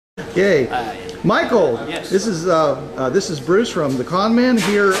Yay. Michael, yes. This is Bruce from the ConMen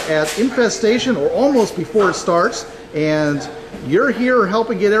here at Infestation, or almost before it starts, and you're here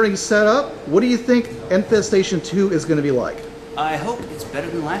helping get everything set up. What do you think Infestation 2 is going to be like? I hope it's better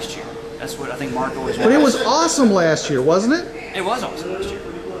than last year. That's what I think Mark always wants. But it was awesome last year, wasn't it? It was awesome last year.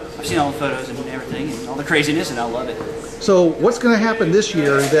 I've seen all the photos and everything, and all the craziness, and I love it. So what's going to happen this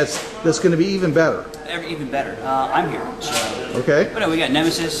year that's going to be even better? Even better. I'm here. So. Okay. But no, we got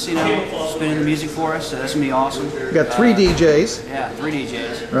Nemesis, spinning the music for us, so that's going to be awesome. We got 3 DJs. Yeah, 3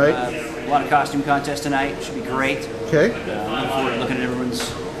 DJs. Right. A lot of costume contests tonight. Should be great. Okay. Looking forward to looking at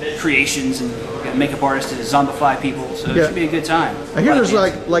everyone's creations, and we got makeup artists to zombify people, so it should be a good time. I hear there's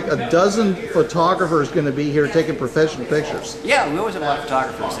like a dozen photographers going to be here taking professional pictures. Yeah, we always have a lot of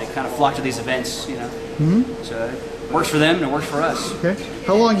photographers. They kind of flock to these events, So it works for them and it works for us. Okay.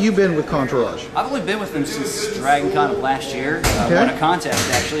 How long you been with Contourage? I've only been with them since Dragon Con of last year. Won a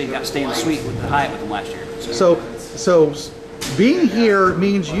contest actually and got to stay in the suite with the Hyatt with them last year. So being here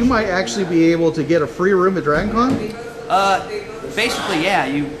means you might actually be able to get a free room at Dragon Con? Basically, yeah,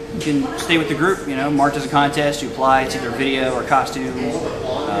 you can stay with the group, marked as a contest, you apply, it's either video or costume.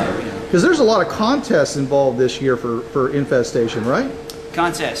 Because there's a lot of contests involved this year for Infestation, right?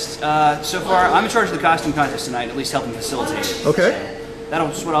 Contests. So far, I'm in charge of the costume contest tonight, at least helping facilitate it. Okay. So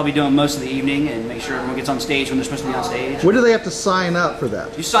that's what I'll be doing most of the evening, and make sure everyone gets on stage when they're supposed to be on stage. When do they have to sign up for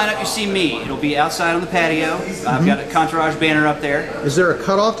that? You sign up, you see me. It'll be outside on the patio. I've got a Contourage banner up there. Is there a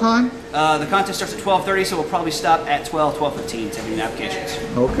cutoff time? The contest starts at 12:30, so we'll probably stop at 12:15 taking applications.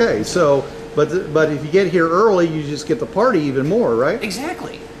 Okay, so but if you get here early, you just get the party even more, right?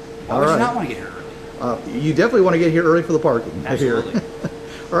 Exactly. Why would you not want to get here early? You definitely want to get here early for the parking. Absolutely.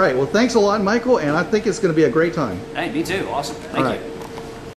 All right, well, thanks a lot, Michael, and I think it's going to be a great time. Hey, me too. Awesome. Thank you.